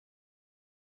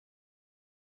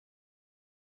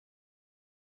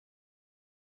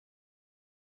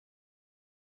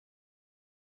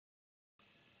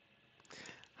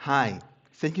Hi,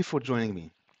 thank you for joining me.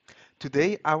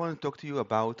 Today I want to talk to you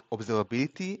about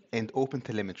observability and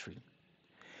OpenTelemetry.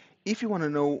 If you want to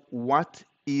know what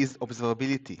is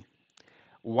observability,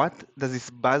 what does this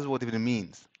buzzword even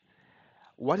means,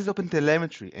 what is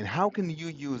OpenTelemetry, and how can you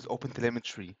use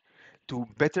OpenTelemetry to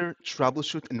better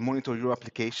troubleshoot and monitor your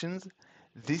applications,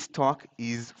 this talk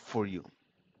is for you.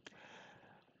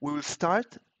 We will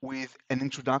start with an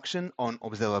introduction on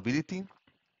observability,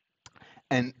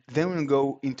 and then we'll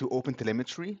go into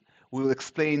OpenTelemetry. We will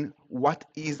explain what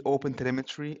is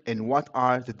OpenTelemetry and what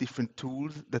are the different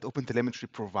tools that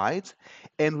OpenTelemetry provides.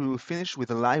 And we will finish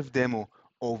with a live demo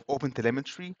of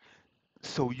OpenTelemetry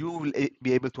so you will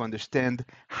be able to understand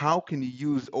how can you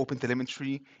use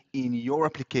OpenTelemetry in your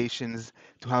applications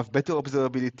to have better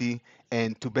observability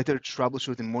and to better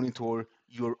troubleshoot and monitor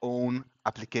your own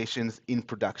applications in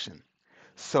production.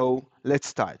 So let's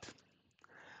start.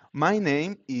 My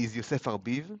name is Yosef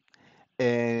Arbiv,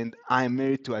 and I'm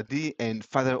married to Adi and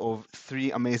father of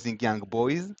three amazing young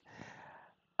boys.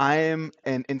 I am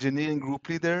an engineering group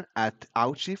leader at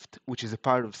Outshift, which is a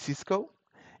part of Cisco,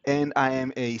 and I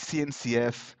am a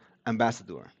CNCF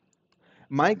ambassador.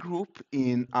 My group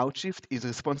in Outshift is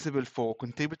responsible for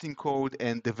contributing code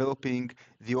and developing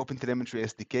the OpenTelemetry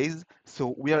SDKs,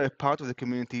 so we are a part of the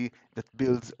community that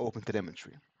builds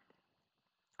OpenTelemetry.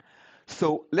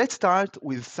 So let's start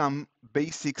with some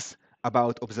basics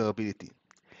about observability.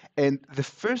 And the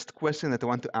first question that I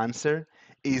want to answer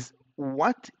is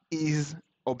what is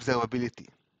observability?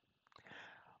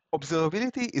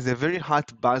 Observability is a very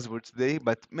hot buzzword today,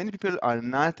 but many people are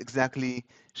not exactly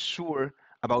sure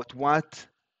about what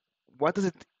does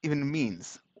it even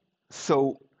means.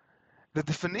 So the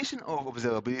definition of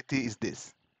observability is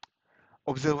this.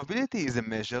 Observability is a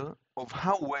measure of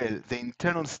how well the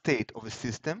internal state of a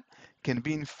system can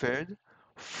be inferred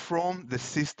from the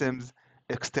system's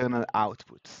external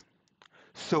outputs.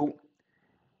 So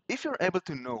if you're able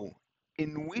to know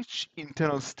in which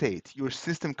internal state your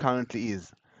system currently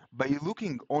is by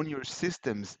looking on your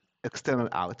system's external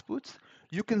outputs,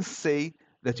 you can say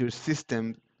that your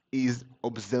system is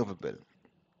observable.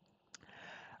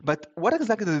 But what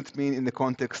exactly does it mean in the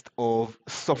context of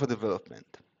software development?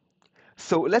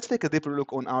 So let's take a deeper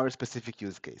look on our specific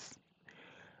use case.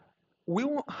 We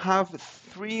will have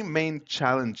three main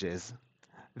challenges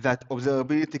that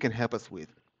observability can help us with.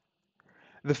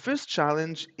 The first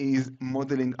challenge is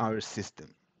modeling our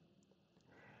system.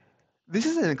 This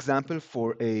is an example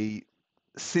for a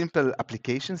simple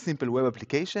application, simple web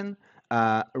application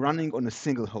running on a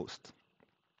single host.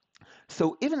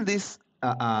 So even this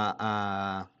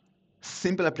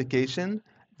simple application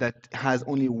that has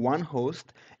only one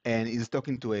host and is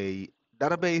talking to a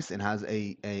database and has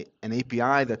an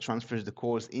API that transfers the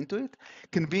calls into it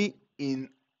can be in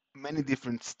many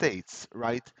different states,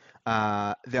 right?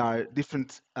 There are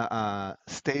different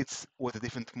states with the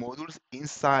different modules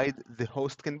inside the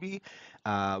host can be.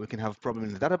 We can have problem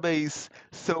in the database.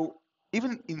 So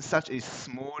even in such a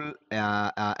small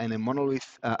and a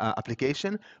monolith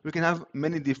application, we can have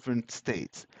many different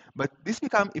states. But this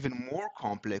becomes even more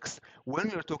complex when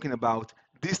you're talking about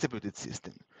distributed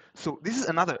system. So this is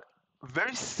another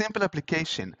very simple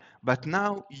application, but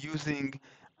now using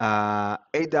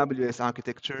AWS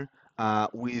architecture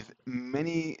with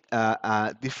many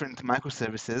different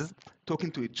microservices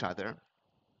talking to each other.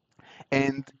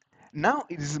 And now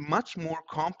it is much more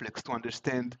complex to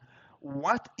understand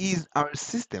what is our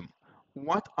system?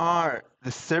 What are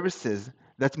the services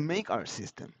that make our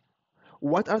system?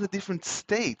 What are the different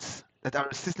states that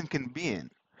our system can be in?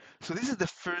 So this is the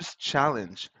first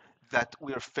challenge that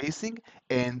we are facing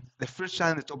and the first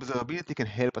challenge that observability can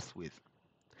help us with.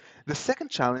 The second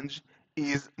challenge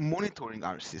is monitoring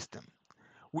our system.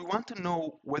 We want to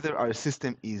know whether our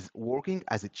system is working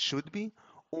as it should be,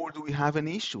 or do we have an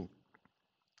issue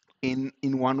in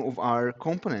one of our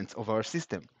components of our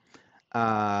system.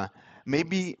 Uh,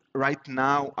 Maybe right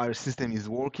now our system is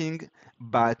working,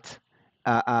 but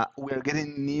we are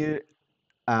getting near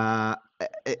a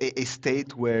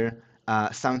state where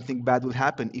something bad will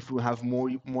happen if we have more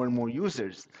and more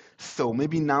users. So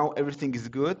maybe now everything is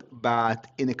good, but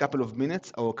in a couple of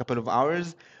minutes or a couple of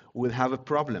hours, we'll have a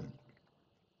problem.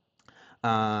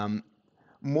 Um,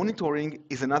 Monitoring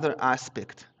is another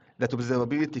aspect that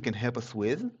observability can help us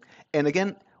with. And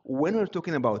again, when we're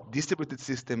talking about distributed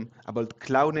system, about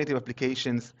cloud native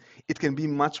applications, it can be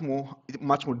much more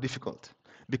difficult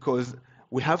because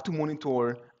we have to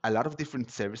monitor a lot of different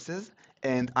services.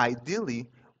 And ideally,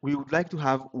 we would like to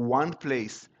have one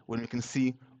place where we can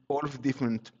see all of the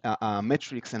different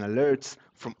metrics and alerts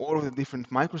from all of the different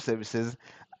microservices.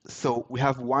 So we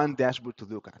have one dashboard to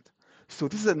look at. So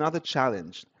this is another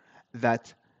challenge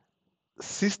that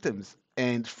systems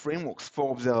and frameworks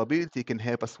for observability can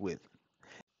help us with.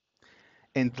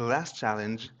 And the last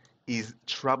challenge is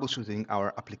troubleshooting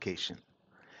our application.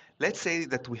 Let's say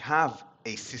that we have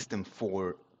a system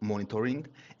for monitoring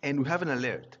and we have an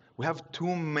alert. We have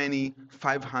too many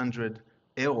 500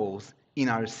 errors in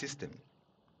our system.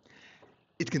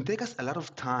 It can take us a lot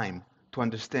of time to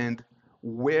understand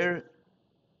where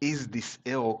is this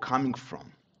error coming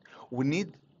from. We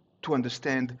need to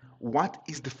understand what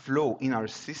is the flow in our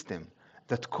system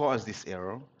that caused this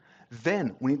error.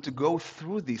 Then we need to go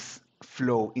through this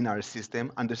flow in our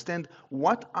system, understand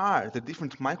what are the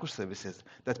different microservices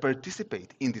that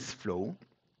participate in this flow,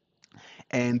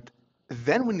 and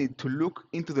then we need to look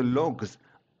into the logs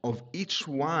of each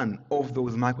one of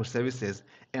those microservices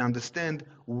and understand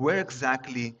where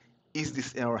exactly is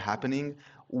this error happening,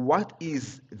 what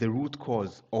is the root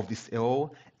cause of this error,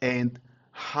 and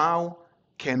how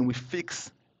can we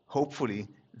fix, hopefully,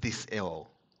 this error.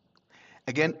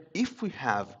 Again, if we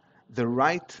have the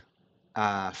right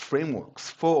frameworks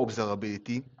for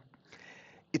observability,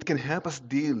 it can help us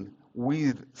deal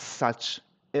with such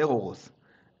errors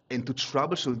and to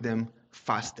troubleshoot them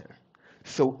faster.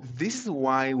 So this is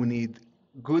why we need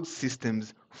good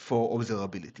systems for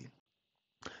observability.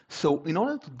 So in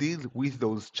order to deal with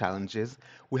those challenges,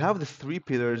 we have the three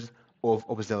pillars of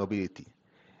observability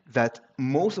that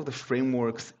most of the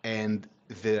frameworks and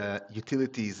the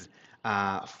utilities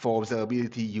for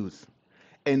observability use.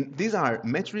 And these are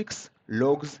metrics,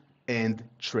 logs, and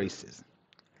traces.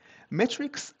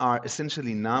 Metrics are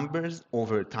essentially numbers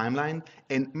over a timeline,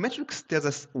 and metrics tells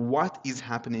us what is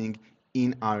happening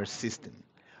in our system.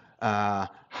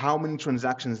 How many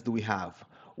transactions do we have?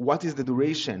 What is the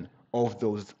duration of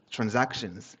those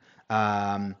transactions?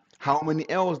 How many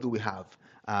errors do we have?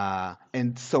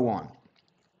 And so on.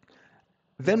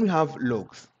 Then we have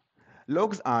logs.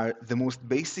 Logs are the most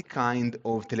basic kind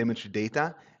of telemetry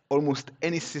data. Almost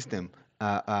any system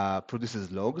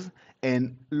produces logs,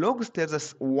 and logs tells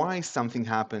us why something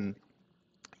happened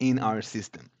in our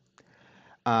system.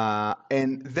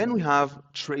 And then we have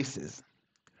traces.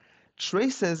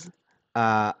 Traces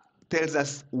uh, tells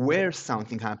us where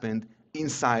something happened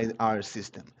inside our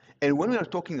system. And when we are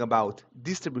talking about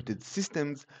distributed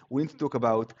systems, we need to talk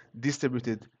about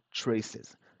distributed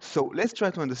traces. So let's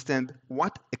try to understand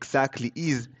what exactly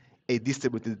is a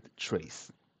distributed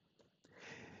trace.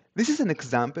 This is an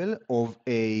example of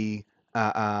a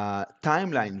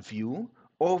timeline view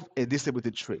of a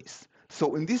distributed trace.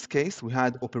 So in this case, we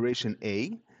had operation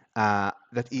A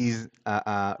that is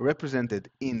represented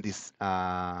in this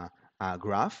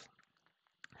graph.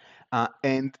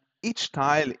 And each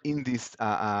tile in this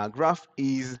graph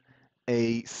is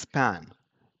a span,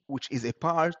 which is a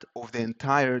part of the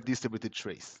entire distributed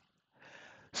trace.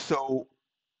 So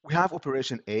we have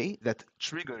operation A that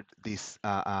triggered this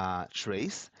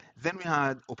trace. Then we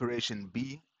had operation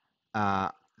B uh,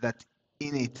 that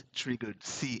in it triggered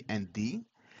C and D.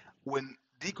 When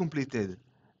D completed,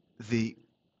 the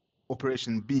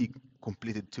operation B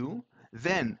completed too.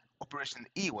 Then operation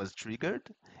E was triggered.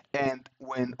 And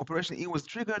when operation E was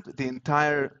triggered, the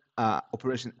entire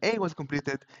operation A was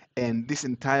completed, and this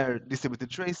entire distributed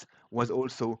trace was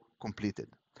also completed.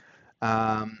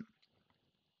 Um,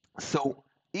 so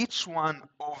each one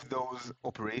of those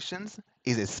operations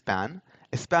is a span.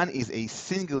 A span is a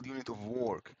single unit of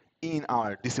work in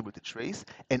our distributed trace,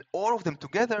 and all of them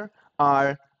together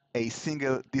are a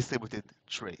single distributed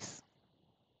trace.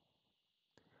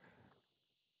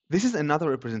 This is another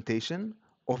representation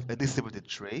of a distributed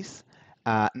trace,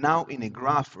 now in a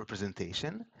graph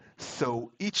representation.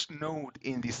 So each node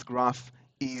in this graph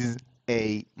is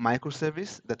a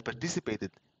microservice that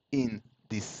participated in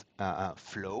this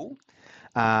flow.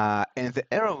 And the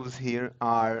arrows here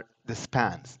are the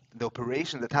spans, the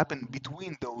operations that happen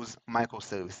between those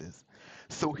microservices.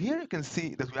 So here you can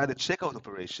see that we had a checkout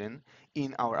operation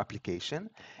in our application,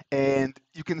 and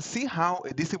you can see how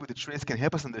a distributed trace can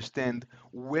help us understand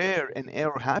where an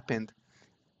error happened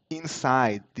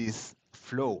inside this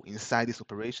flow, inside this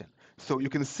operation. So you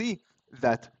can see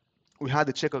that we had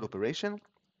a checkout operation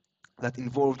that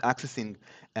involved accessing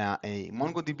a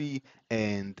MongoDB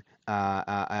and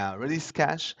Redis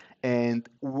cache. And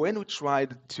when we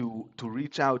tried to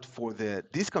reach out for the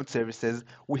discount services,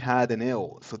 we had an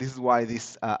error. So this is why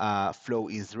this flow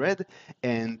is red.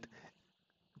 And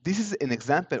this is an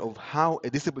example of how a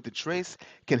distributed trace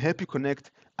can help you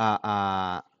connect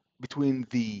between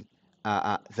the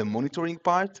monitoring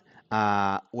part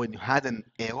when you had an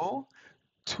error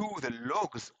to the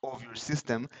logs of your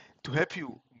system to help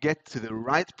you get to the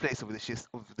right place of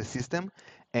the system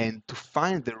and to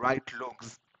find the right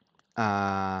logs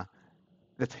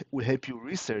that will help you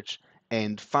research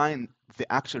and find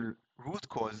the actual root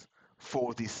cause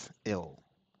for this error.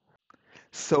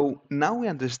 So now we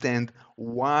understand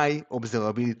why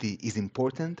observability is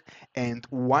important and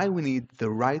why we need the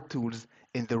right tools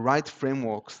and the right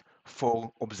frameworks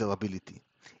for observability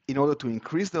in order to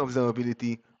increase the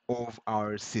observability of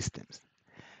our systems.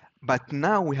 But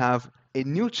now we have a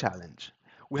new challenge.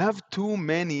 We have too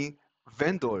many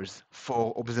vendors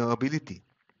for observability.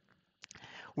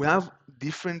 We have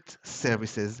different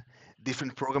services,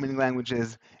 different programming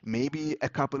languages, maybe a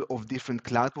couple of different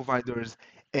cloud providers,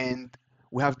 and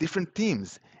we have different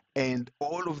teams. And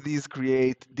all of these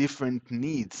create different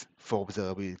needs for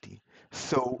observability.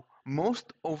 So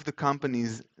most of the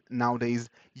companies nowadays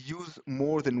use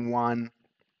more than one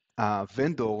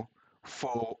vendor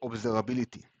for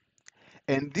observability.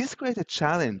 And this creates a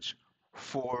challenge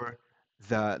for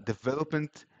the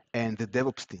development and the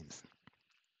DevOps teams.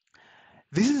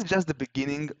 This is just the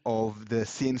beginning of the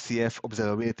CNCF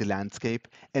observability landscape.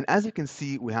 And as you can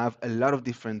see, we have a lot of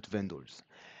different vendors.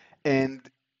 And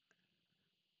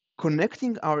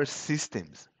connecting our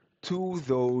systems to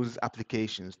those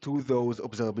applications, to those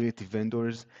observability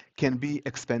vendors can be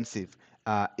expensive.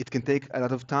 It can take a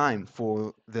lot of time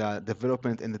for the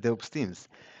development and the DevOps teams.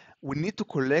 We need to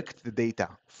collect the data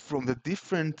from the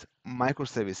different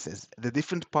microservices, the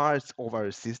different parts of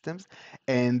our systems,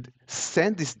 and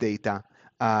send this data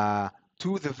uh,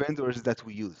 to the vendors that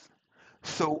we use.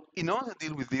 So in order to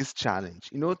deal with this challenge,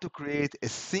 in order to create a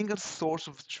single source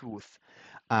of truth,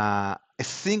 a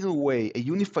single way, a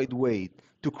unified way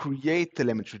to create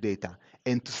telemetry data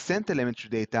and to send telemetry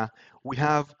data, we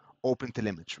have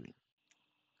OpenTelemetry.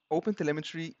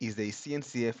 OpenTelemetry is a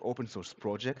CNCF open source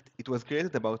project. It was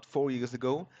created about 4 years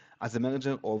ago as a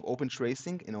merger of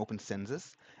OpenTracing and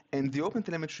OpenCensus. And the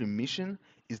OpenTelemetry mission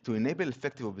is to enable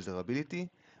effective observability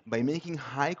by making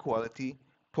high quality,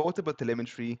 portable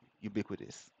telemetry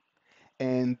ubiquitous.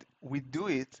 And we do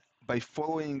it by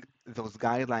following those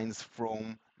guidelines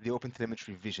from the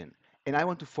OpenTelemetry vision. And I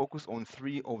want to focus on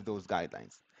three of those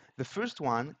guidelines. The first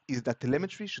one is that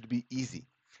telemetry should be easy.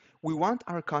 We want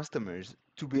our customers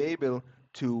to be able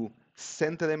to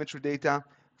send telemetry data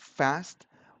fast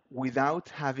without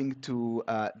having to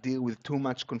deal with too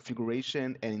much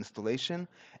configuration and installation,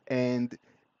 and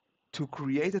to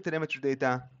create the telemetry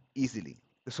data easily.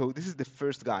 So this is the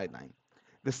first guideline.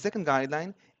 The second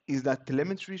guideline is that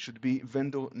telemetry should be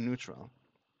vendor neutral.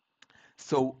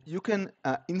 So you can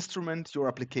instrument your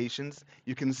applications,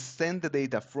 you can send the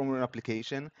data from your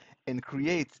application and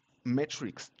create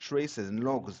metrics, traces, and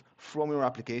logs from your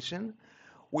application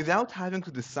without having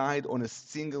to decide on a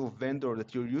single vendor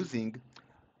that you're using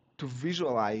to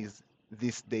visualize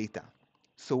this data.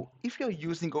 So if you're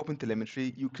using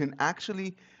OpenTelemetry, you can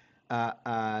actually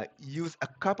use a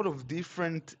couple of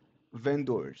different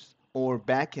vendors or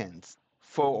backends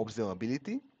for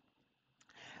observability,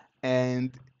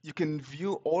 and you can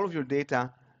view all of your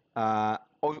data,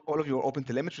 all of your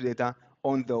OpenTelemetry data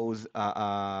on those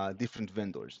different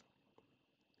vendors.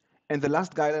 And the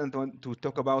last guideline I want to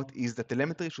talk about is that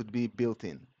telemetry should be built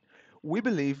in. We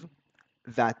believe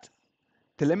that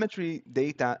telemetry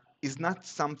data is not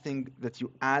something that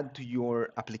you add to your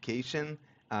application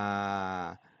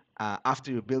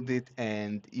after you build it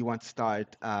and you want to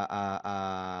start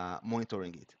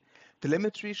monitoring it.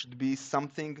 Telemetry should be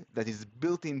something that is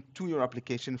built into your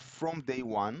application from day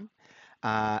one,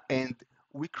 and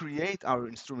we create our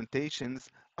instrumentations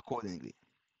accordingly.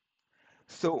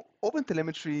 So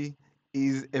OpenTelemetry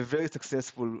is a very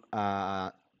successful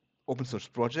open source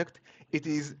project. It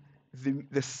is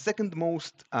the second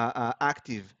most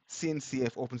active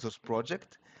CNCF open source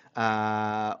project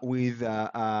with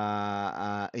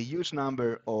a huge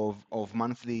number of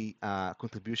monthly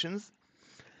contributions.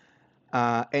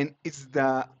 And it's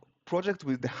the project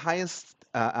with the highest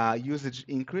usage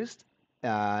increase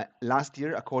last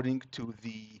year, according to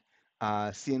the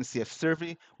CNCF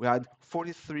survey. We had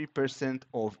 43%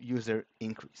 of user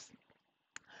increase.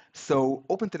 So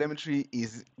OpenTelemetry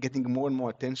is getting more and more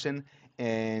attention,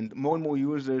 and more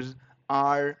users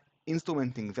are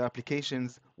instrumenting their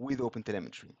applications with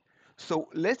OpenTelemetry. So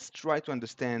let's try to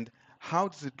understand how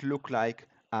does it look like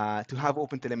to have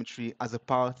OpenTelemetry as a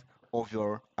part of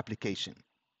your application.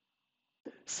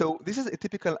 So this is a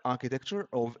typical architecture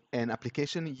of an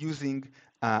application using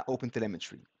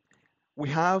OpenTelemetry. We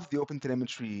have the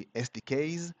OpenTelemetry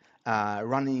SDKs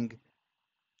running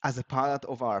as a part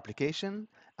of our application.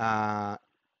 Uh,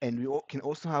 and we can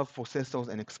also have processors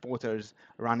and exporters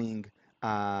running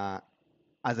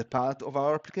as a part of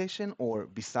our application or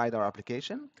beside our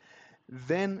application.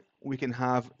 Then we can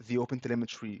have the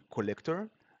OpenTelemetry collector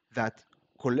that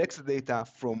collects the data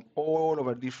from all of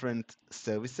our different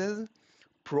services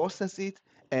process it,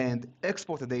 and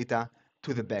export the data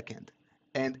to the backend.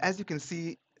 And as you can see,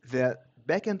 the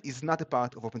backend is not a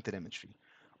part of OpenTelemetry.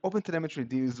 OpenTelemetry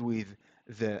deals with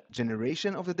the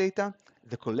generation of the data,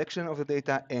 the collection of the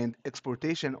data, and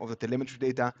exportation of the telemetry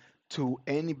data to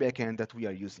any backend that we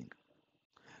are using.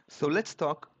 So let's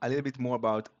talk a little bit more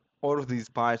about all of these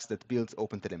parts that builds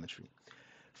OpenTelemetry.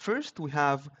 First, we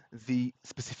have the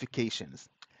specifications.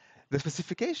 The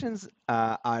specifications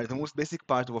are the most basic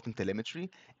part of OpenTelemetry,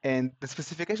 and the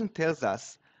specification tells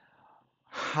us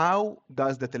how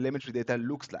does the telemetry data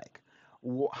looks like?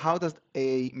 How does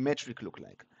a metric look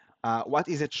like? What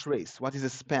is a trace? What is a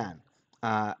span?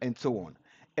 And so on.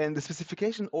 And the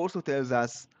specification also tells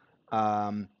us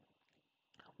um,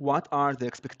 what are the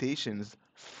expectations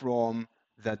from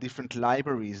the different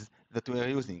libraries that we are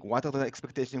using? What are the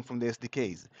expectations from the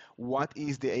SDKs? What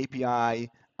is the API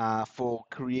for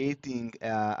creating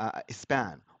a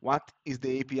span? What is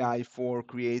the API for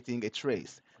creating a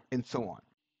trace? And so on.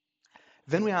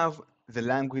 Then we have the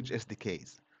language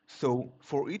SDKs. So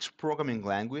for each programming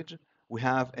language, we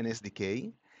have an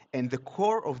SDK, and the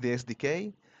core of the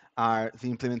SDK are the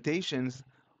implementations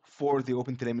for the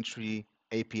OpenTelemetry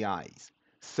APIs.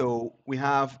 So we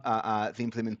have the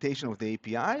implementation of the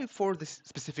API for this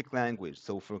specific language.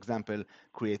 So for example,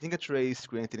 creating a trace,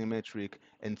 creating a metric,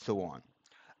 and so on.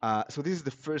 So this is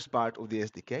the first part of the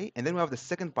SDK. And then we have the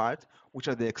second part, which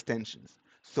are the extensions.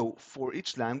 So for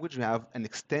each language, we have an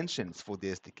extensions for the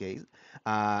SDKs.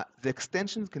 The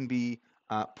extensions can be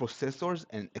processors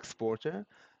and exporter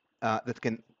that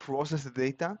can process the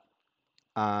data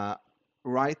uh,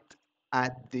 right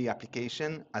at the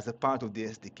application as a part of the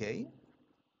SDK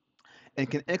and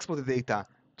can export the data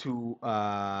to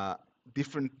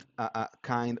different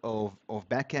kind of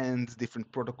backends,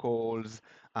 different protocols,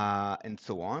 and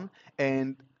so on.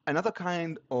 And another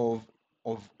kind of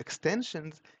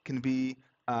extensions can be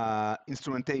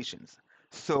instrumentations.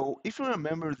 So if you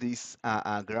remember this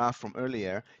graph from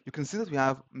earlier, you can see that we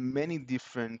have many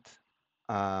different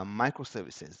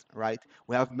microservices, right?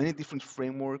 We have many different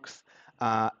frameworks,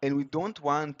 and we don't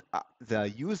want the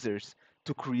users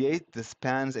to create the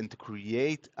spans and to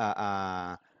create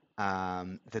the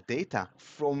data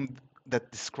from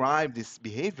that describe this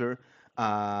behavior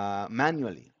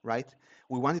manually, right?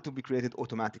 We want it to be created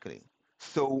automatically.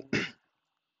 So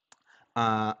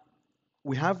uh,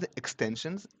 we have the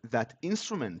extensions that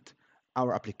instrument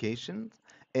our applications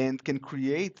and can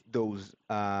create those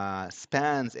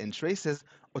spans and traces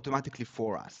automatically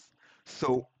for us.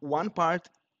 So one part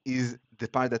is the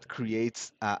part that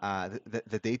creates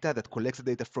the data, that collects the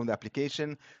data from the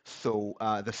application. So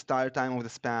the start time of the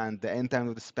span, the end time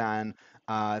of the span,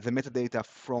 the metadata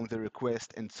from the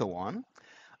request, and so on.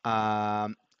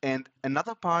 And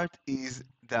another part is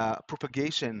the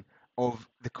propagation of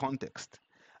the context.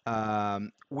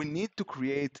 We need to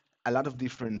create a lot of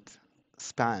different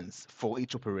spans for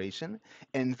each operation.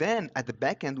 And then at the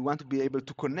backend, we want to be able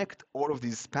to connect all of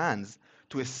these spans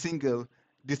to a single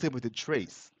distributed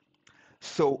trace.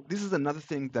 So this is another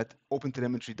thing that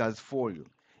OpenTelemetry does for you.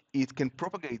 It can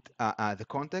propagate the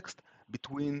context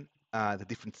between the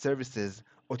different services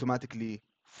automatically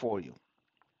for you.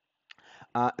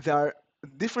 There are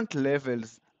different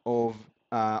levels of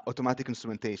automatic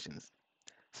instrumentations.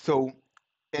 So,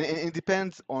 and it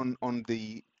depends on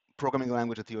the programming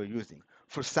language that you are using.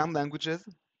 For some languages,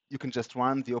 you can just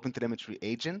run the OpenTelemetry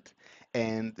agent,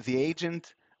 and the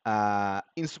agent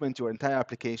instrument your entire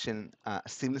application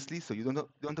seamlessly. So you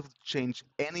don't have to change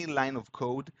any line of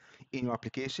code in your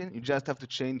application. You just have to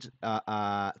change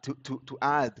to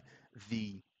add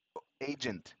the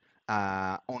agent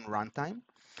on runtime.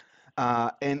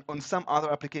 And on some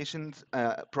other applications,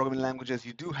 programming languages,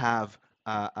 you do have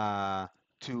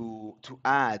to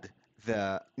add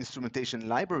the instrumentation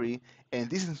library, and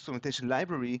this instrumentation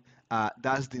library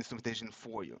does the instrumentation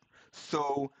for you.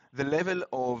 So the level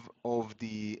of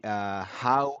the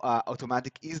how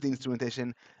automatic is the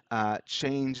instrumentation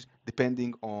change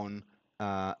depending on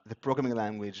the programming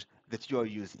language that you are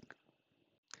using.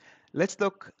 Let's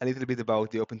talk a little bit about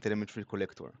the OpenTelemetry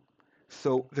collector.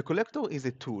 So the collector is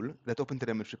a tool that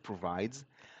OpenTelemetry provides,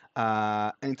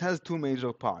 and it has two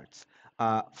major parts.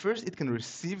 First, it can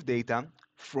receive data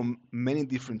from many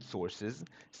different sources.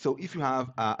 So if you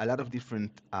have a lot of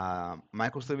different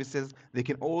microservices, they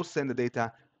can all send the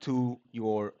data to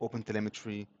your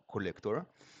OpenTelemetry collector.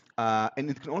 And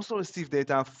it can also receive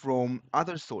data from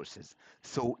other sources.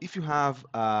 So if you have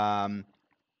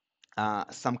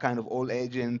some kind of old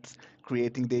agent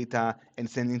creating data and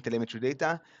sending telemetry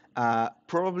data,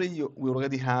 probably we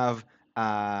already have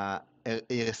a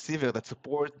receiver that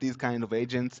supports these kind of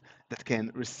agents that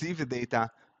can receive the data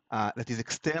that is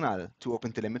external to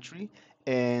OpenTelemetry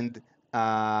and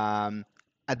um,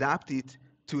 adapt it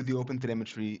to the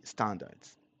OpenTelemetry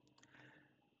standards.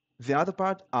 The other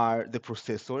part are the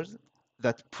processors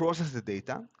that process the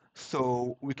data.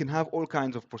 So we can have all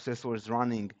kinds of processors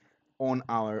running on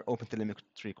our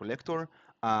OpenTelemetry collector.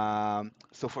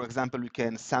 So for example, we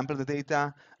can sample the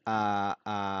data,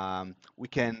 we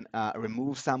can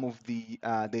remove some of the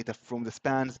data from the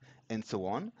spans, and so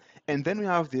on. And then we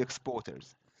have the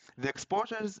exporters. The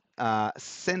exporters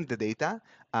send the data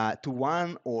to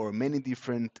one or many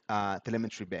different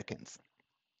telemetry backends.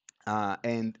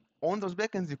 And on those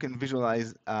backends, you can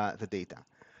visualize the data.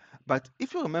 But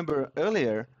if you remember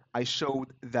earlier, I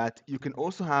showed that you can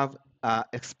also have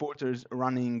exporters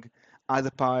running as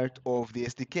a part of the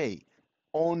SDK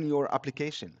on your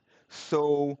application.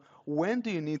 So when do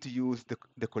you need to use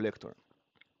the collector?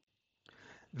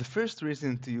 The first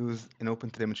reason to use an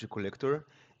OpenTelemetry collector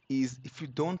is if you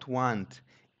don't want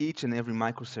each and every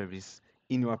microservice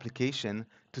in your application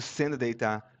to send the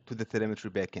data to the telemetry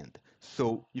backend.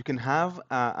 So you can have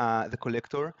the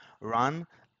collector run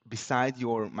beside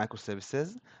your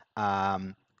microservices.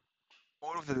 Um,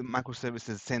 all of the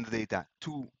microservices send the data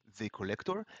to the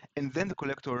collector, and then the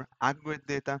collector aggregate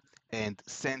data and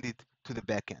send it to the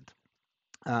backend.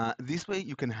 This way,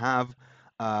 you can have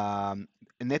a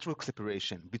network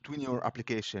separation between your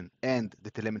application and the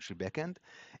telemetry backend,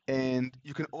 and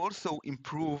you can also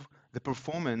improve the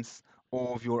performance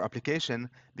of your application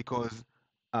because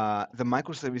the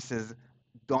microservices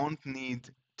don't need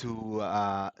to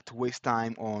waste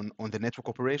time on the network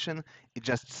operation. It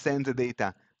just sends the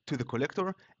data to the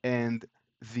collector, and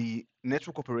the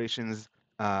network operations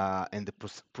and the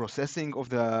processing of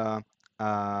the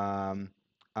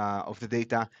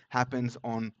data happens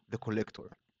on the collector.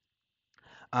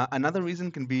 Another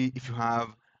reason can be if you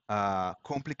have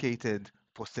complicated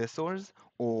processors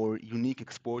or unique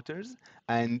exporters,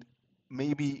 and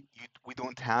maybe we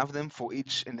don't have them for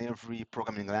each and every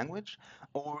programming language,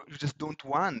 or you just don't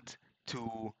want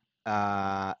to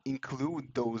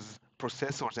include those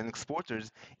processors and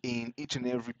exporters in each and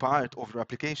every part of your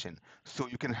application. So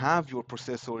you can have your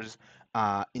processors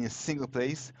in a single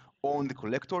place on the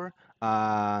collector,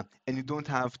 and you don't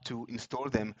have to install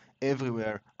them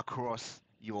everywhere across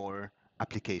your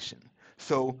application.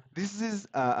 So this is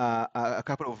a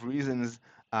couple of reasons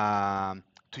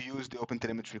to use the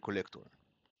OpenTelemetry collector.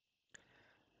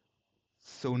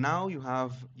 So now you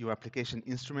have your application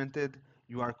instrumented.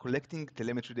 You are collecting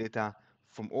telemetry data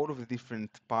from all of the different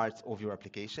parts of your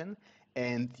application,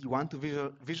 and you want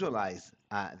to visualize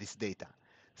this data.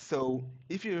 So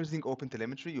if you're using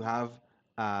OpenTelemetry, you have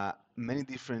many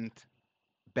different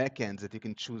backends that you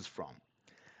can choose from.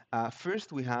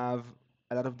 First, we have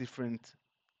a lot of different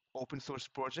open source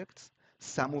projects.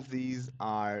 Some of these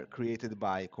are created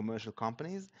by commercial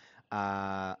companies.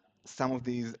 Uh, some of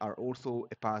these are also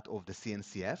a part of the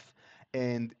CNCF.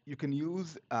 And you can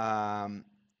use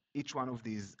each one of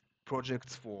these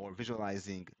projects for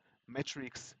visualizing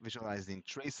metrics, visualizing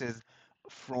traces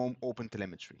from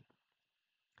OpenTelemetry.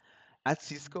 At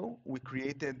Cisco, we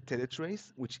created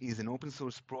Teletrace, which is an open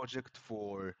source project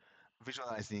for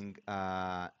visualizing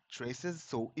traces.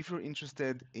 So if you're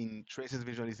interested in traces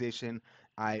visualization,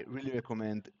 I really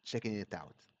recommend checking it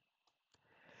out.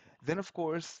 Then, of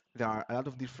course, there are a lot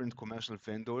of different commercial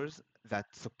vendors that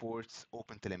supports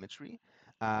OpenTelemetry.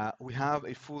 We have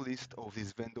a full list of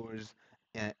these vendors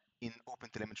uh, in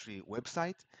OpenTelemetry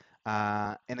website.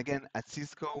 And again, at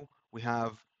Cisco, we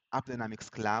have AppDynamics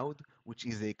Cloud, which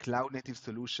is a cloud-native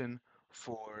solution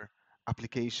for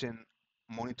application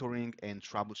monitoring and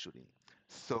troubleshooting.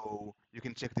 So you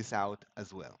can check this out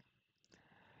as well.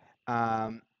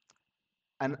 Um,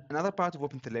 and another part of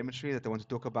OpenTelemetry that I want to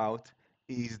talk about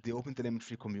is the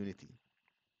OpenTelemetry community.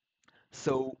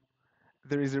 So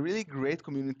there is a really great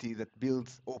community that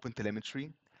builds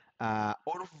OpenTelemetry.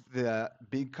 All of the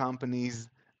big companies.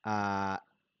 Uh,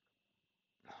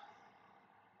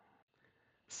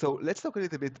 so let's talk a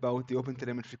little bit about the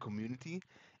OpenTelemetry community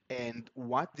and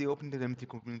what the OpenTelemetry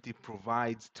community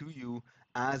provides to you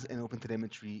as an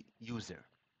OpenTelemetry user.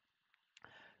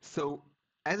 So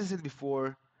as I said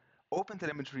before,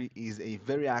 OpenTelemetry is a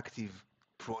very active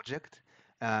project.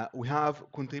 We have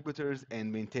contributors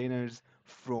and maintainers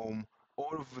from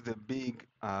all of the big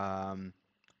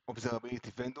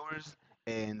observability vendors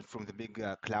and from the big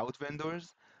cloud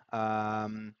vendors.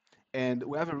 Um, and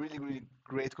we have a really, really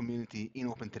great community in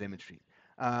OpenTelemetry.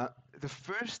 Uh, the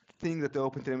first thing that the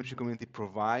OpenTelemetry community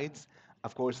provides,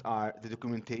 of course, are the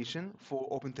documentation for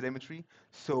OpenTelemetry.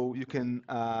 So you can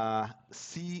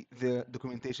see the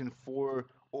documentation for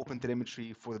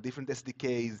OpenTelemetry for the different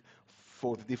SDKs,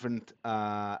 for the different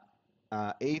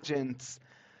agents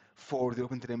for the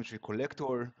OpenTelemetry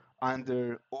collector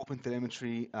under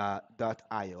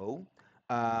OpenTelemetry.io.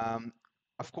 Um,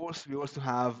 of course, we also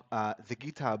have the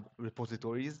GitHub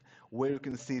repositories where you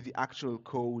can see the actual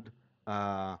code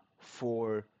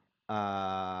for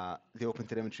the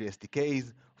OpenTelemetry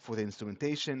SDKs, for the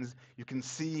instrumentations. You can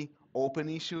see open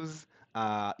issues.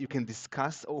 You can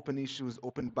discuss open issues,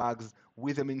 open bugs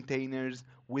with the maintainers,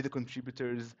 with the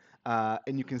contributors,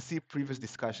 and you can see previous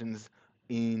discussions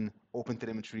in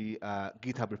OpenTelemetry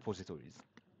GitHub repositories.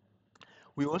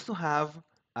 We also have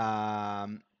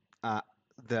um, uh,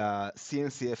 the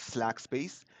CNCF Slack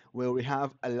space where we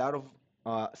have a lot of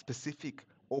specific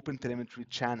OpenTelemetry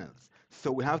channels.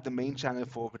 So we have the main channel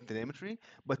for OpenTelemetry,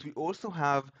 but we also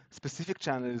have specific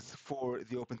channels for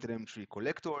the OpenTelemetry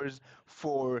collectors,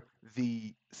 for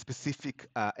the specific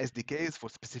SDKs, for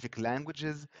specific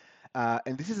languages.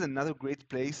 And this is another great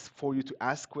place for you to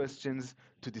ask questions,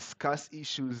 to discuss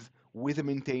issues with the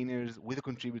maintainers, with the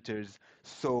contributors.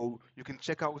 So you can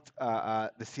check out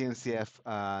the CNCF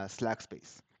Slack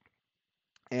space.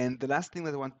 And the last thing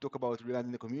that I want to talk about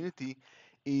regarding the community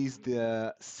is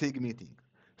the SIG meeting.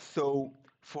 So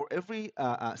for every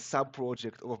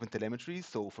sub-project of OpenTelemetry,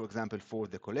 so for example, for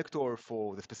the collector,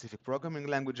 for the specific programming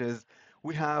languages,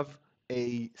 we have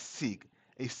a SIG.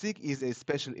 A SIG is a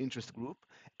special interest group,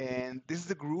 and this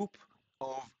is a group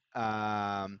of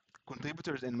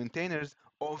contributors and maintainers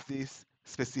of this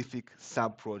specific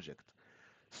sub-project.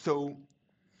 So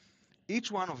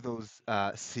each one of those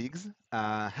SIGs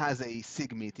has a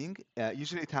SIG meeting.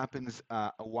 Usually it happens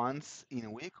once in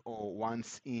a week or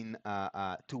once in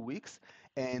 2 weeks.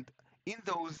 And in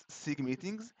those SIG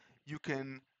meetings, you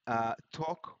can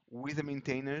talk with the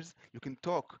maintainers, you can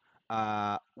talk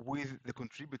with the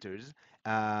contributors,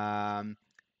 and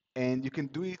you can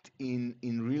do it in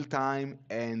real time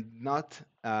and not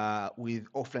with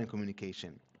offline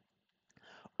communication.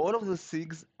 All of those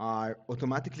SIGs are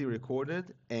automatically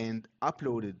recorded and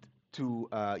uploaded to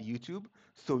YouTube,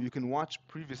 so you can watch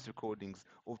previous recordings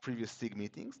of previous SIG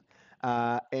meetings.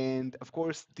 And of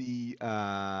course, the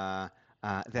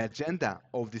agenda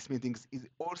of these meetings is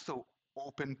also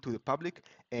open to the public,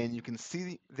 and you can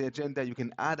see the agenda. You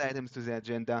can add items to the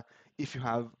agenda if you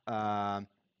have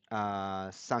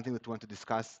something that you want to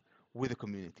discuss with the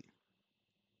community.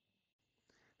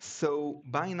 So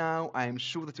by now, I am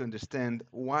sure that you understand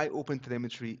why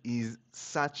OpenTelemetry is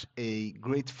such a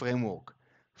great framework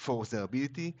for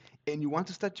observability, and you want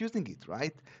to start using it,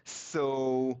 right?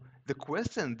 So the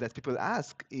question that people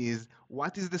ask is,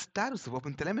 what is the status of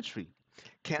OpenTelemetry?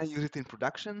 Can I use it in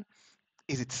production?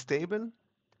 Is it stable?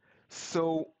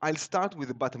 So I'll start with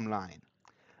the bottom line.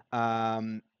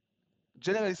 Um,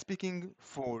 Generally speaking,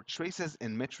 for traces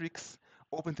and metrics,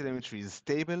 OpenTelemetry is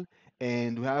stable,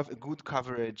 and we have a good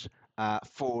coverage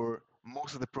for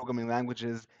most of the programming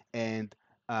languages and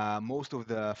most of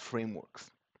the frameworks.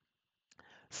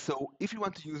 So if you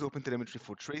want to use OpenTelemetry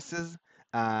for traces,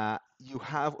 you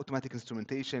have automatic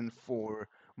instrumentation for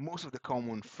most of the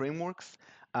common frameworks,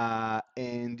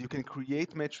 and you can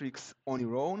create metrics on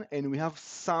your own. And we have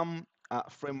some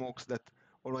frameworks that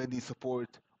already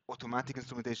support automatic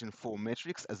instrumentation for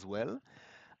metrics as well.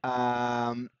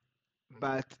 Um,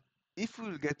 but if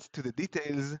we get to the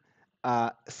details,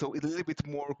 so it's a little bit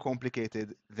more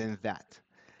complicated than that.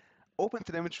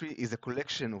 OpenTelemetry is a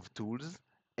collection of tools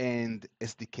and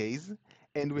SDKs,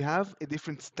 and we have a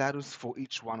different status for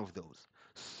each one of those.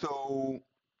 So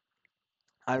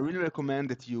I really recommend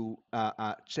that you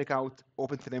check out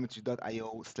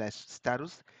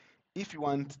opentelemetry.io/status if you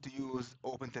want to use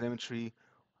OpenTelemetry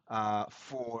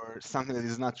for something that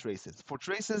is not traces. For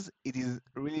traces, it is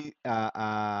really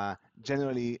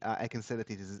generally, I can say that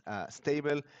it is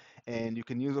stable, and you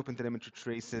can use OpenTelemetry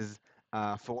traces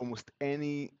for almost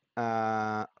any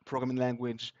programming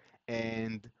language,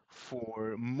 and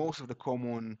for most of the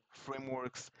common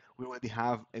frameworks, we already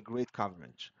have a great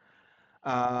coverage.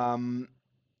 Um,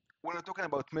 when we're talking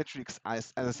about metrics,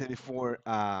 as I said before,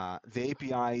 the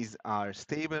APIs are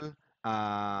stable,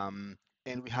 and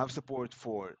we have support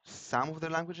for some of the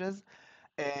languages.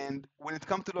 And when it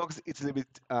comes to logs, it's a little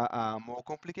bit more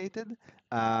complicated.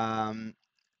 Um,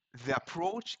 the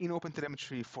approach in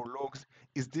OpenTelemetry for logs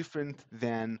is different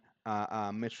than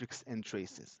metrics and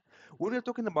traces. When we're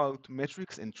talking about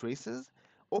metrics and traces,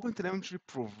 OpenTelemetry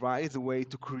provides a way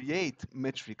to create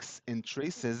metrics and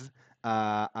traces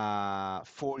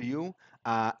for you,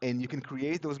 and you can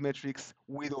create those metrics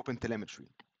with OpenTelemetry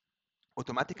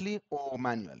automatically or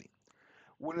manually.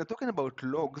 When we're talking about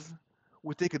logs,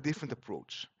 we take a different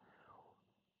approach.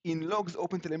 In logs,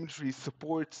 OpenTelemetry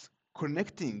supports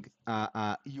connecting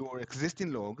your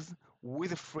existing logs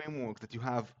with a framework that you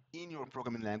have in your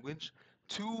programming language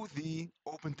to the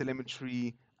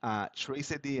OpenTelemetry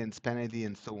trace ID and span ID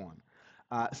and so on.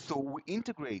 So we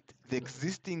integrate the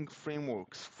existing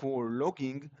frameworks for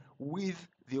logging with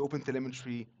the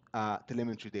OpenTelemetry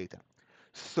telemetry data.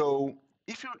 So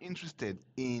if you're interested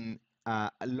in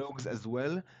logs as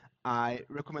well, I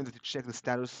recommend that you check the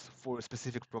status for a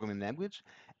specific programming language.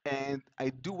 And I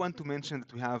do want to mention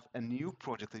that we have a new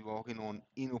project that we're working on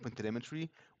in OpenTelemetry,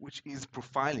 which is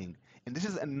profiling. And this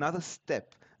is another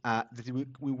step that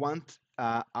we want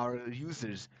our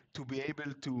users to be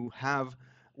able to have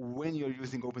when you're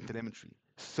using OpenTelemetry.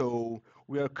 So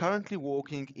we are currently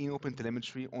working in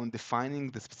OpenTelemetry on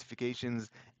defining the specifications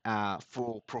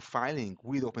for profiling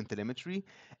with OpenTelemetry,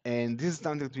 and this is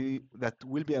something that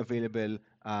will be available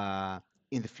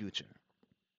in the future.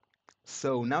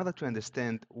 So now that we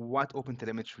understand what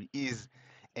OpenTelemetry is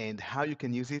and how you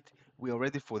can use it, we are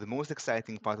ready for the most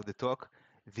exciting part of the talk,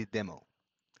 the demo.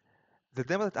 The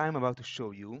demo that I'm about to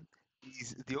show you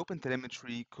is the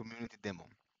OpenTelemetry community demo.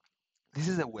 This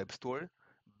is a web store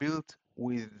built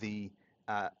with the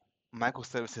uh,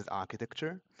 microservices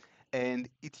architecture, and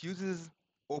it uses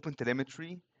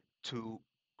OpenTelemetry to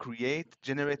create,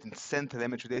 generate, and send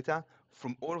telemetry data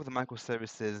from all of the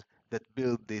microservices that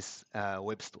build this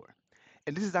web store.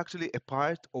 And this is actually a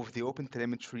part of the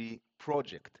OpenTelemetry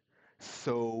project.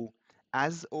 So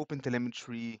as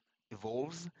OpenTelemetry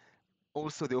evolves,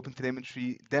 also the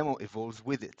OpenTelemetry demo evolves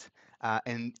with it.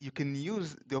 And you can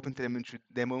use the OpenTelemetry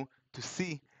demo to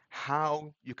see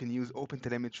how you can use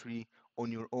OpenTelemetry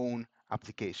on your own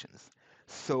applications.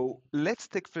 So let's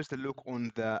take first a look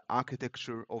on the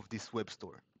architecture of this web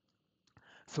store.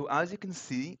 So as you can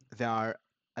see, there are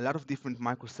a lot of different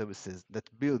microservices that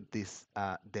build this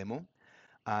demo.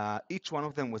 Each one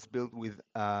of them was built with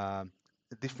a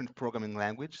different programming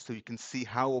language, so you can see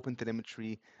how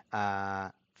OpenTelemetry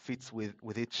fits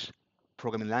with each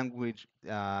programming language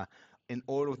in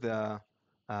all of the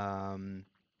um,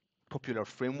 popular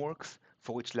frameworks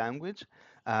for each language.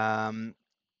 Um,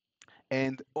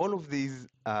 and all of these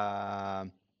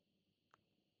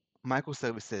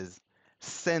microservices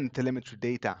send telemetry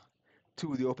data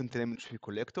to the OpenTelemetry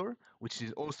collector, which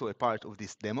is also a part of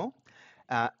this demo.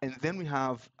 And then we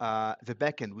have the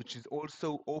backend, which is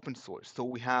also open source. So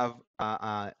we have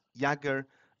Jaeger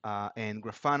and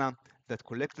Grafana that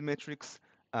collect the metrics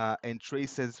and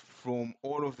traces from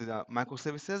all of the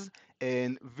microservices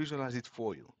and visualize it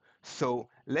for you. So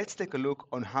let's take a look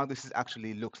on how this is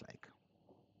actually looks like.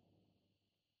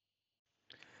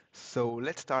 So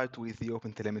let's start with the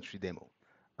OpenTelemetry demo.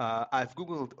 I've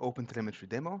Googled OpenTelemetry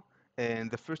demo,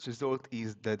 and the first result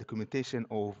is the documentation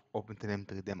of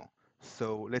OpenTelemetry demo.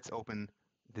 So let's open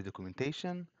the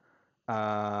documentation.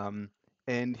 Um,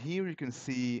 and here you can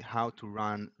see how to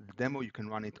run the demo. You can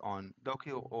run it on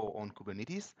Docker or on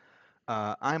Kubernetes.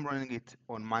 I'm running it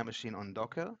on my machine on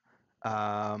Docker.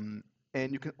 Um,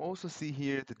 and you can also see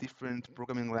here the different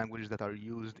programming languages that are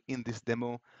used in this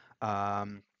demo.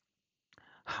 Um,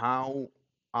 how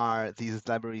are these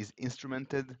libraries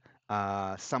instrumented?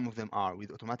 Some of them are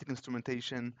with automatic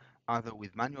instrumentation, other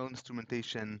with manual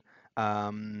instrumentation.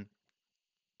 Um,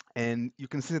 and you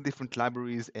can see the different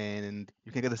libraries and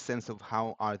you can get a sense of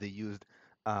how are they used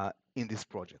in this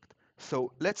project.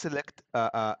 So let's select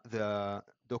the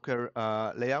Docker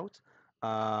layout.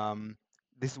 Um,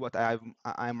 this is what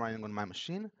I'm running on my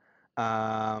machine.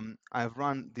 I've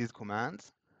run these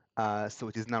commands, so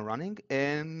it is now running,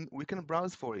 and we can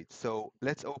browse for it. So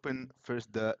let's open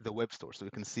first the web store so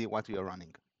we can see what we are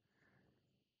running.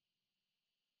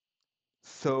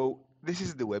 So this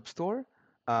is the web store.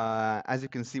 As you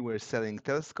can see, we're selling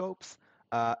telescopes,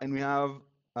 and we have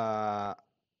uh,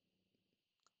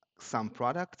 some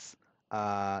products.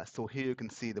 So here you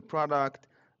can see the product.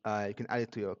 You can add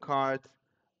it to your cart,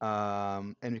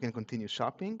 and you can continue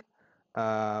shopping.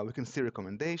 We can see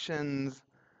recommendations.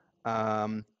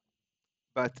 Um,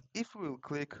 but if we will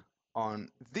click on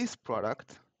this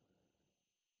product,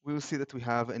 we will see that we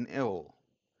have an error.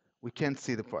 We can't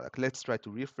see the product. Let's try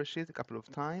to refresh it a couple of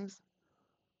times.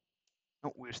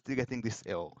 No, we're still getting this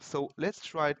error. So let's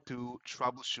try to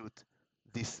troubleshoot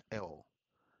this error.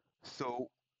 So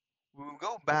we'll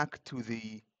go back to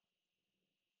the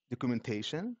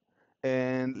documentation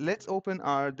and let's open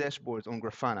our dashboards on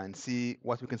Grafana and see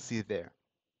what we can see there.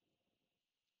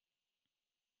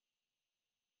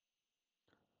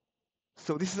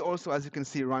 So this is also, as you can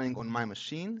see, running on my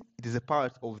machine. It is a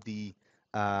part of the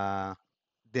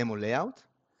demo layout.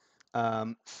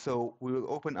 So we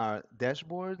will open our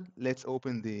dashboard. Let's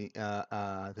open the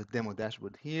demo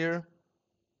dashboard here.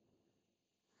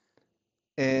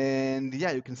 And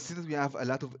yeah, you can see that we have a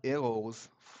lot of errors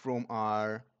from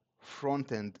our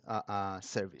front-end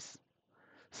service.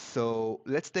 So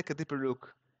let's take a deeper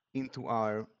look into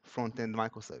our front-end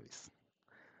microservice.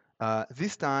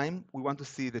 This time, we want to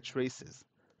see the traces.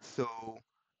 So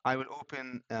I will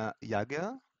open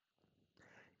Jaeger.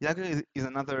 Jaeger is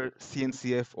another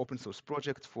CNCF open source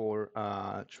project for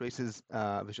traces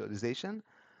visualization.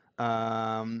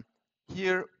 Um,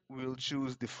 Here, we'll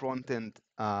choose the front-end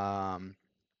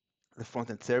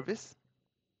service,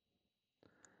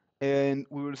 and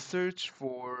we will search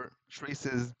for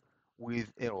traces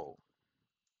with arrow.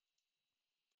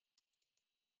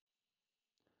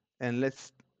 And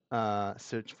let's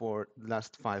search for the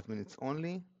last 5 minutes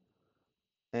only,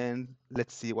 and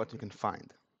let's see what we can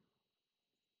find.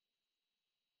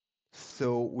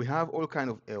 So we have all kind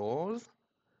of errors.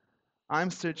 I'm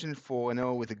searching for an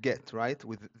error with a get, right?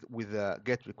 With a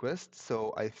get request.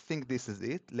 So I think this is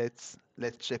it. Let's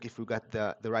check if we got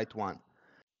the right one.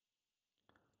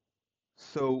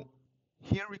 So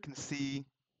here we can see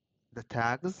the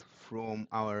tags from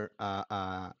our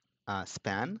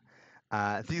span.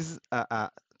 These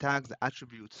tags, the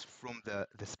attributes from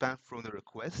the span from the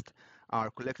request are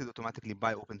collected automatically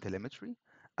by OpenTelemetry.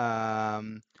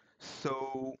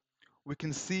 So we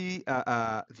can see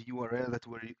the URL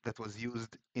that was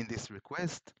used in this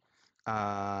request.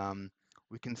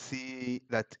 We can see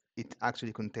that it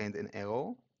actually contained an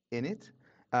error in it.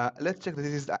 Let's check that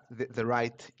this is the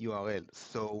right URL.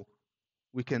 So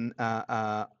we can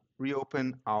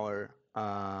reopen our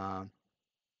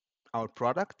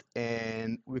product,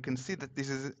 and we can see that this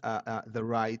is the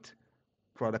right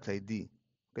product ID.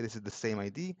 Okay, this is the same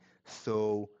ID,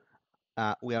 so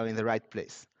we are in the right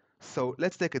place. So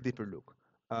let's take a deeper look.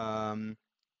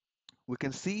 We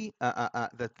can see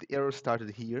that the error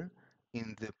started here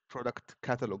in the product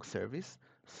catalog service.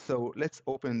 So let's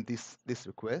open this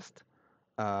request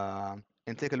and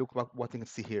take a look at what we can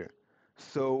see here.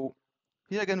 So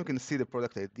here again, we can see the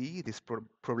product ID, this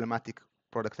problematic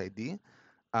product ID,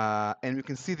 and we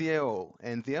can see the error.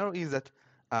 And the error is that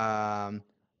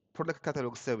product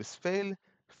catalog service fail,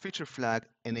 feature flag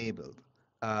enabled.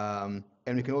 And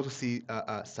we can also see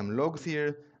some logs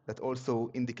here that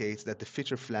also indicates that the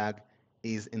feature flag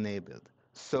is enabled.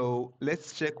 So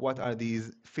let's check what are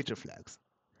these feature flags.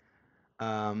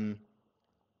 Um,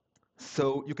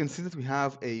 so you can see that we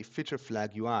have a feature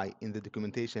flag UI in the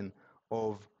documentation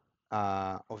of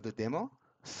the demo.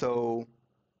 So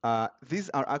these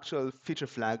are actual feature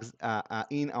flags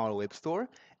in our web store,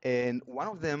 and one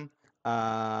of them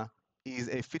is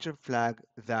a feature flag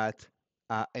that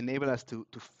enable us to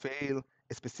fail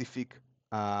a specific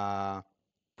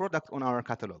product on our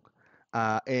catalog.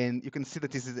 And you can see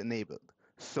that this is enabled.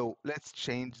 So let's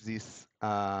change this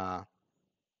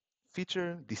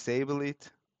feature, disable it,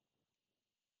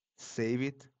 save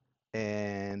it,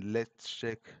 and let's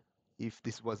check if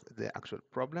this was the actual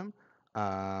problem.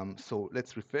 So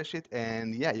let's refresh it,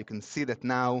 and yeah, you can see that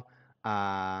now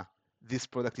this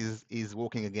product is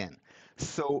working again.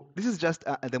 So this is just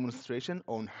a demonstration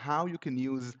on how you can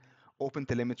use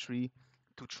OpenTelemetry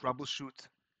to troubleshoot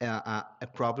a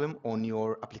problem on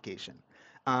your application.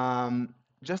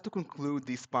 Just to conclude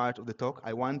this part of the talk,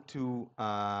 I want to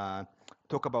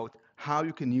talk about how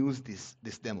you can use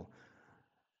this demo.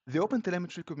 The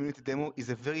OpenTelemetry community demo is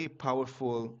a very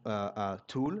powerful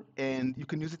tool, and you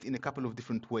can use it in a couple of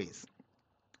different ways.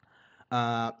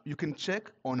 You can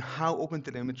check on how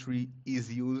OpenTelemetry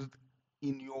is used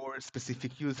in your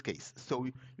specific use case. So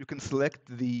you can select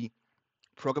the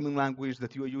programming language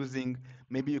that you are using.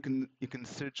 Maybe you can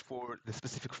search for the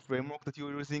specific framework that you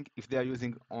are using if they are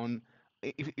using on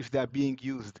if they are being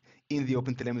used in the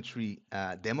OpenTelemetry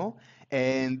demo,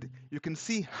 and you can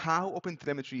see how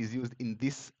OpenTelemetry is used in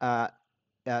this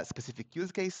specific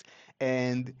use case,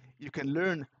 and you can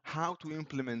learn how to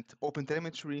implement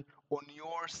OpenTelemetry on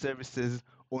your services,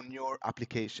 on your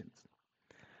applications.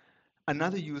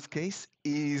 Another use case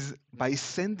is by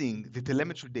sending the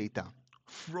telemetry data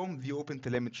from the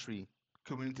OpenTelemetry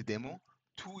community demo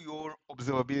to your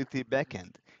observability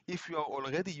backend. If you are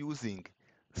already using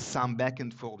some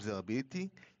backend for observability,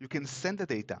 you can send the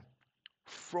data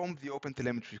from the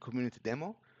OpenTelemetry community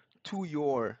demo to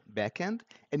your backend,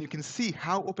 and you can see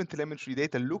how OpenTelemetry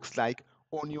data looks like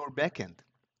on your backend.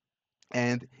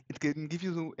 And it can give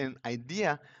you an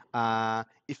idea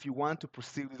if you want to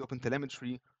proceed with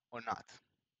OpenTelemetry or not.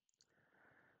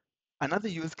 Another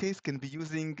use case can be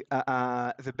using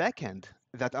the backend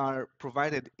that are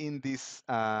provided in this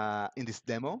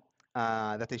demo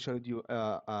that I showed you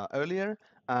earlier.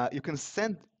 You can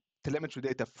send telemetry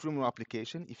data from your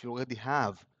application if you already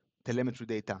have telemetry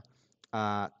data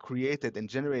created and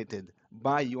generated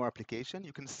by your application,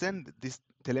 you can send this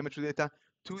telemetry data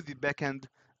to the backend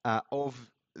of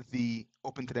the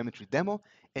OpenTelemetry demo,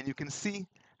 and you can see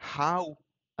how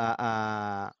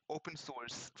open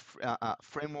source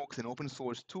frameworks and open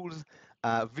source tools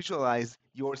visualize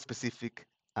your specific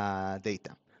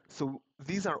data. So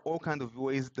these are all kind of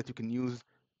ways that you can use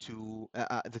the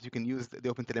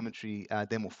OpenTelemetry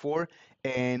demo for,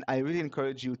 and I really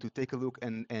encourage you to take a look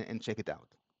and check it out.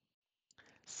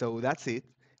 So that's it.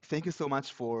 Thank you so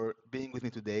much for being with me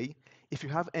today. If you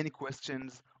have any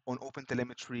questions on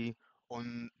OpenTelemetry,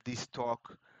 on this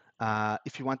talk,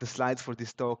 if you want the slides for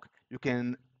this talk, you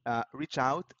can reach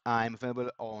out. I'm available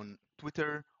on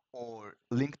Twitter or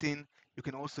LinkedIn. You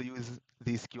can also use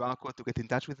this QR code to get in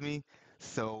touch with me.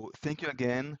 So thank you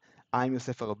again. I'm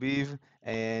Yosef Arbiv,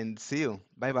 and see you.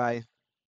 Bye bye.